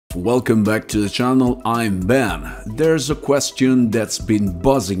Welcome back to the channel, I'm Ben. There's a question that's been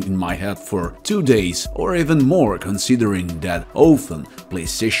buzzing in my head for 2 days or even more, considering that often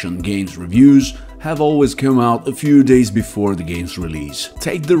PlayStation games reviews have always come out a few days before the game's release.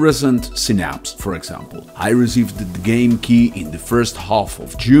 Take the recent Synapse, for example. I received the game key in the first half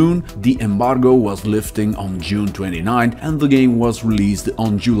of June, the embargo was lifting on June 29th and the game was released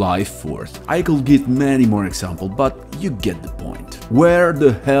on July 4th. I could give many more examples, but you get the point. Where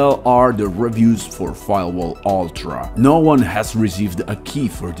the hell are the reviews for Firewall Ultra? No one has received a key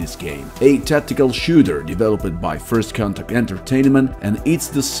for this game. A tactical shooter developed by First Contact Entertainment, and it's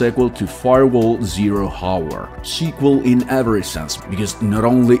the sequel to Firewall Zero Hour. Sequel in every sense, because not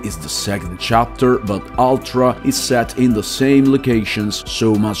only is the second chapter, but Ultra is set in the same locations,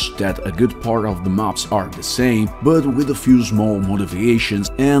 so much that a good part of the maps are the same, but with a few small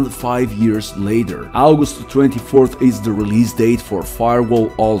modifications, and 5 years later. August 24th is the release date for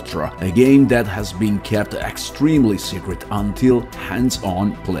Firewall Ultra, a game that has been kept extremely secret until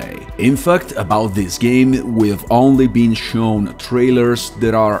hands-on play. In fact, about this game, we've only been shown trailers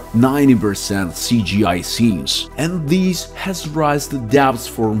that are 90% CGI scenes, and this has raised the doubts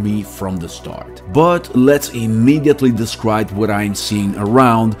for me from the start. But let's immediately describe what I'm seeing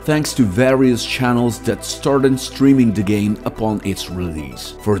around, thanks to various channels that started streaming the game upon its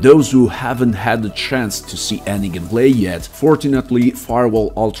release. For those who haven't had the chance to see any gameplay yet, fortunately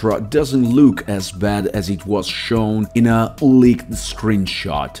Firewall Ultra doesn't look as bad as it was shown in a leaked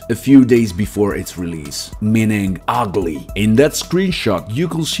screenshot a few days before its release, meaning ugly. In that screenshot you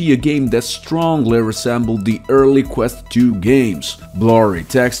could see a game that strongly resembled the early Quest 2 games, blurry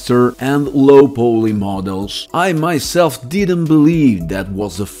texture and low poly models. I myself didn't believe that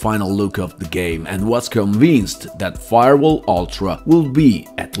was the final look of the game and was convinced that Firewall Ultra will be,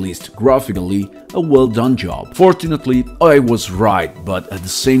 at least graphically, a well done job. Fortunately, I was right, but at the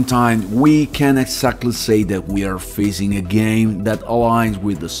same time, we can't exactly say that we are facing a game that aligns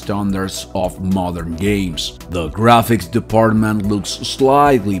with the standards of modern games. The graphics department looks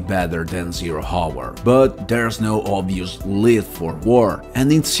slightly better than Zero Hour, but there's no obvious leap forward,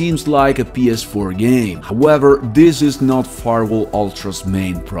 and it seems like a PS4 game. However, this is not Firewall Ultra's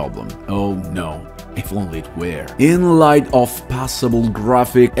main problem. Oh no. If only it were. In light of passable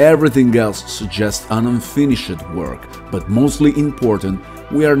graphic, everything else suggests an unfinished work, but mostly important,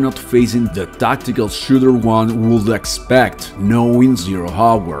 we are not facing the tactical shooter one would expect, knowing Zero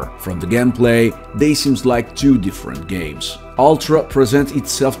Hour. From the gameplay, they seems like two different games. Ultra presents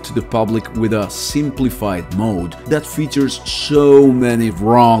itself to the public with a simplified mode that features so many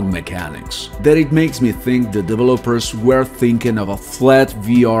wrong mechanics that it makes me think the developers were thinking of a flat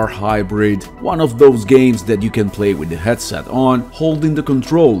VR hybrid, one of those games that you can play with the headset on, holding the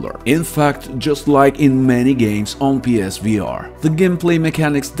controller. In fact, just like in many games on PSVR, the gameplay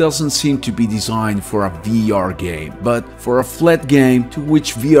mechanics doesn't seem to be designed for a VR game, but for a flat game to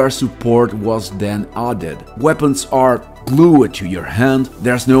which VR support was then added. Weapons are glued to your hand,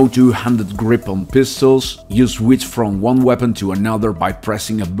 there's no two-handed grip on pistols, you switch from one weapon to another by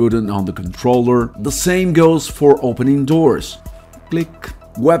pressing a button on the controller. The same goes for opening doors. Click.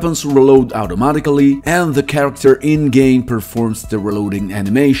 Weapons reload automatically, and the character in-game performs the reloading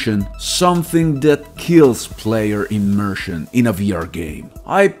animation, something that kills player immersion in a VR game.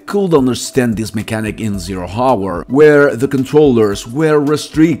 I could understand this mechanic in Zero Hour, where the controllers were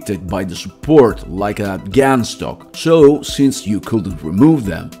restricted by the support like a gun stock, so since you couldn't remove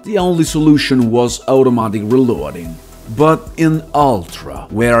them, the only solution was automatic reloading. But in Ultra,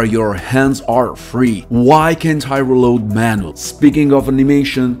 where your hands are free, why can't I reload manually? Speaking of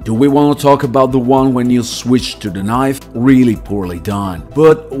animation, do we want to talk about the one when you switch to the knife? Really poorly done.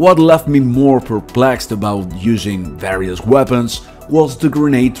 But what left me more perplexed about using various weapons was the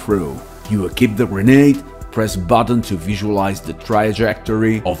grenade throw. You equip the grenade, press button to visualize the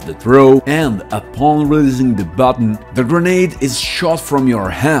trajectory of the throw, and upon releasing the button, the grenade is shot from your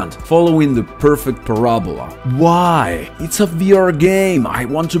hand, following the perfect parabola. Why? It's a VR game, I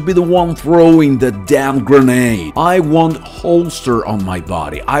want to be the one throwing the damn grenade. I want holster on my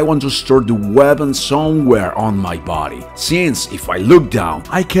body, I want to store the weapon somewhere on my body, since if I look down,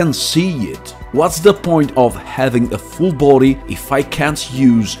 I can see it. What's the point of having a full body if I can't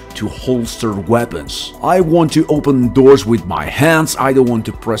use to holster weapons? I want to open doors with my hands, I don't want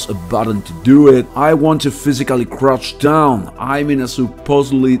to press a button to do it, I want to physically crouch down. I'm in a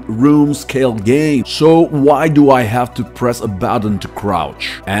supposedly room-scale game, so why do I have to press a button to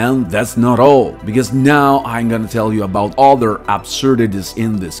crouch? And that's not all, because now I'm gonna tell you about other absurdities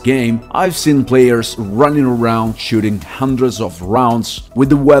in this game. I've seen players running around shooting hundreds of rounds with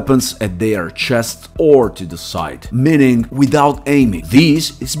the weapons at their chest or to the side, meaning without aiming. This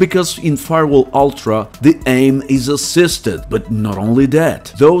is because in Firewall Ultra the aim is assisted, but not only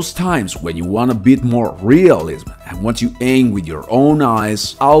that. Those times when you want a bit more realism and want to aim with your own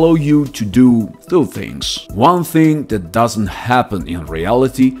eyes allow you to do two things. One thing that doesn't happen in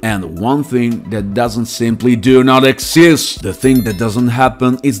reality and one thing that doesn't simply do not exist. The thing that doesn't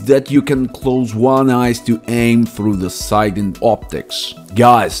happen is that you can close one eye to aim through the sighting optics.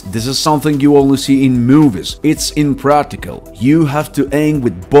 Guys, this is something you only see in movies. It's impractical. You have to aim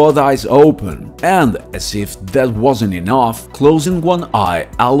with both eyes open. And as if that wasn't enough, closing one eye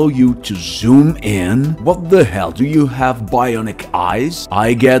allow you to zoom in. What the hell, do you have bionic eyes?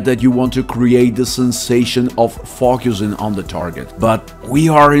 I get that you want to create the sensation of focusing on the target, but we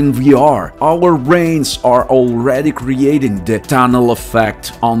are in VR. Our brains are already creating the tunnel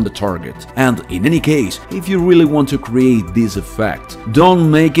effect on the target. And in any case, if you really want to create this effect,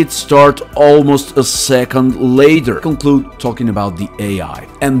 don't make it start almost a second later. Conclude talking about the AI.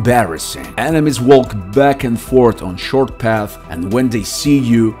 Embarrassing. Enemies walk back and forth on short path, and when they see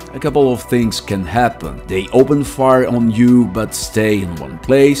you, a couple of things can happen. They open fire on you but stay in one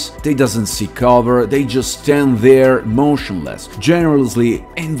place. They doesn't see cover, they just stand there motionless, generously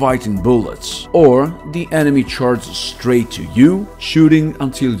inviting bullets. Or the enemy charges straight to you, shooting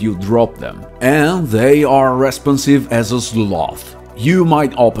until you drop them. And they are responsive as a sloth. You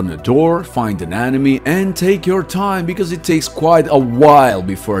might open a door, find an enemy, and take your time because it takes quite a while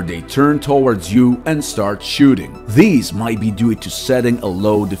before they turn towards you and start shooting. These might be due to setting a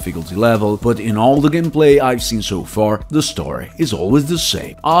low difficulty level, but in all the gameplay I've seen so far, the story is always the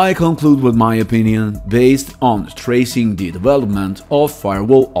same. I conclude with my opinion based on tracing the development of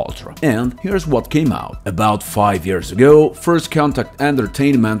Firewall Ultra. And here's what came out. About 5 years ago, First Contact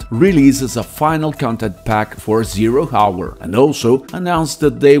Entertainment releases a final content pack for 0 Hour, and also announced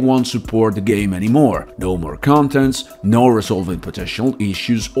that they won't support the game anymore. No more contents, no resolving potential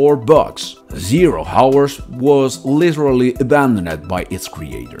issues or bugs. 0 Hours was literally abandoned by its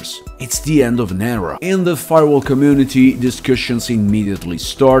creators. It's the end of an era. In the Firewall community, discussions immediately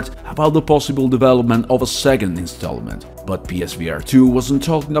start about the possible development of a second installment, but PSVR 2 wasn't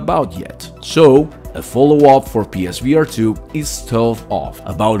talked about yet. So, a follow-up for PSVR 2 is thought of.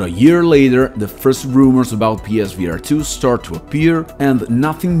 About a year later, the first rumors about PSVR 2 start to appear, and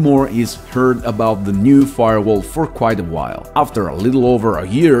nothing more is heard about the new Firewall for quite a while. After a little over a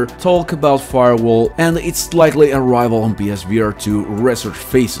year, talk about Firewall and its likely arrival on PSVR 2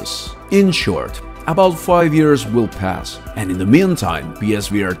 resurfaces. In short, about 5 years will pass, and in the meantime,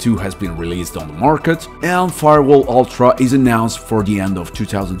 PSVR 2 has been released on the market, and Firewall Ultra is announced for the end of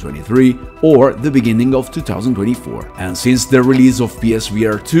 2023 or the beginning of 2024. And since the release of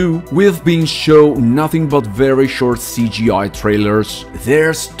PSVR 2, we've been shown nothing but very short CGI trailers.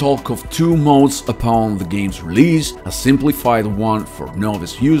 There's talk of 2 modes upon the game's release, a simplified one for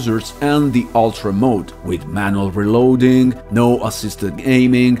novice users and the Ultra mode, with manual reloading, no assisted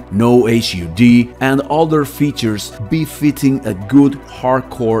aiming, no HUD, and other features befitting a good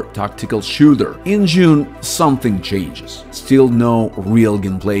hardcore tactical shooter. In June, something changes. Still no real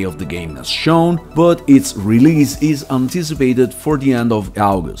gameplay of the game as shown, but its release is anticipated for the end of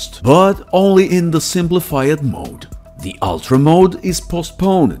August, but only in the simplified mode. The Ultra mode is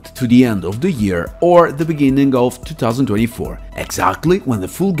postponed to the end of the year or the beginning of 2024, exactly when the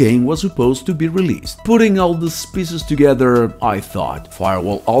full game was supposed to be released. Putting all these pieces together, I thought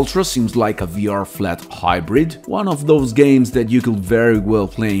Firewall Ultra seems like a VR flat hybrid, one of those games that you could very well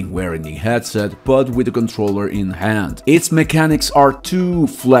play wearing the headset but with the controller in hand. Its mechanics are too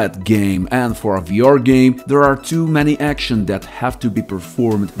flat game, and for a VR game there are too many actions that have to be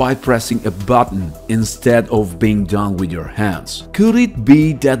performed by pressing a button instead of being done with your hands. Could it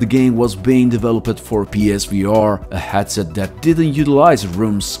be that the game was being developed for PSVR, a headset that didn't utilize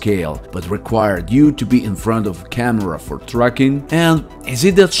room scale but required you to be in front of a camera for tracking? And is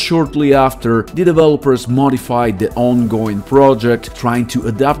it that shortly after, the developers modified the ongoing project trying to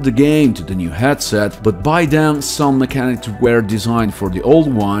adapt the game to the new headset, but by then some mechanics were designed for the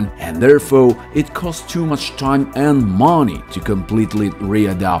old one, and therefore it cost too much time and money to completely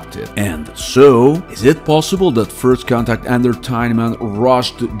readapt it? And so, is it possible that First Contact Entertainment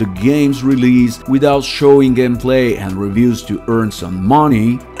rushed the game's release without showing gameplay and reviews to earn some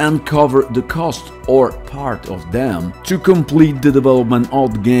money and cover the cost, or part of them to complete the development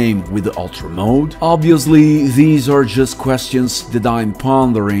of the game with the Ultra mode? Obviously, these are just questions that I'm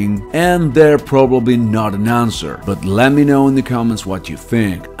pondering, and they're probably not an answer, but let me know in the comments what you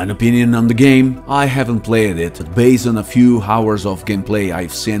think. An opinion on the game? I haven't played it, but based on a few hours of gameplay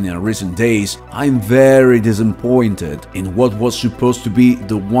I've seen in recent days, I'm very disappointed in what was supposed to be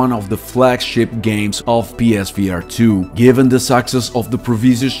one of the flagship games of PSVR 2, given the success of the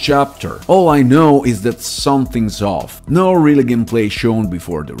previous chapter. All I know is that something's off. No real gameplay shown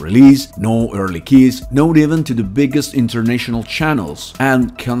before the release, no early keys, not even to the biggest international channels,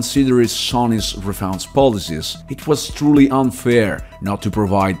 and considering Sony's refunds policies, it was truly unfair not to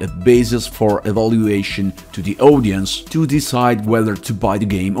provide a basis for evaluation to the audience to decide whether to buy the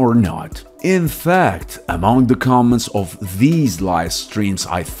game or not. In fact, among the comments of these live streams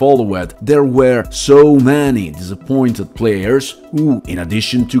I followed, there were so many disappointed players who, in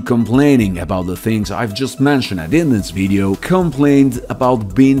addition to complaining about the things I've just mentioned in this video, complained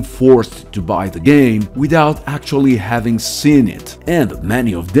about being forced to buy the game without actually having seen it, and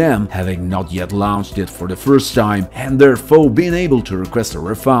many of them having not yet launched it for the first time and therefore being able to request a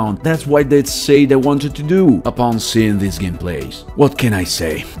refund. That's what they say they wanted to do upon seeing these gameplays. What can I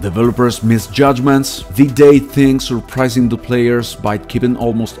say? Developers misjudgments? Did they think surprising the players by keeping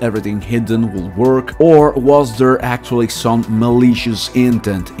almost everything hidden will work? Or was there actually some malicious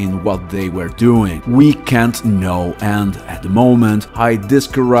intent in what they were doing? We can't know, and at the moment I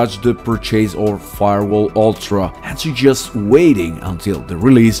discourage the purchase of Firewall Ultra and suggest waiting until the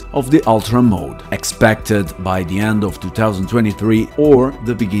release of the Ultra mode, expected by the end of 2023 or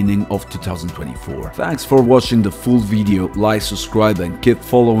the beginning of 2024. Thanks for watching the full video, like, subscribe and keep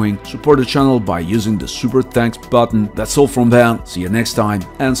following. Support the channel by using the super thanks button. That's all from Ben, see you next time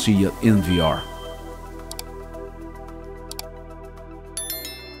and see you in VR.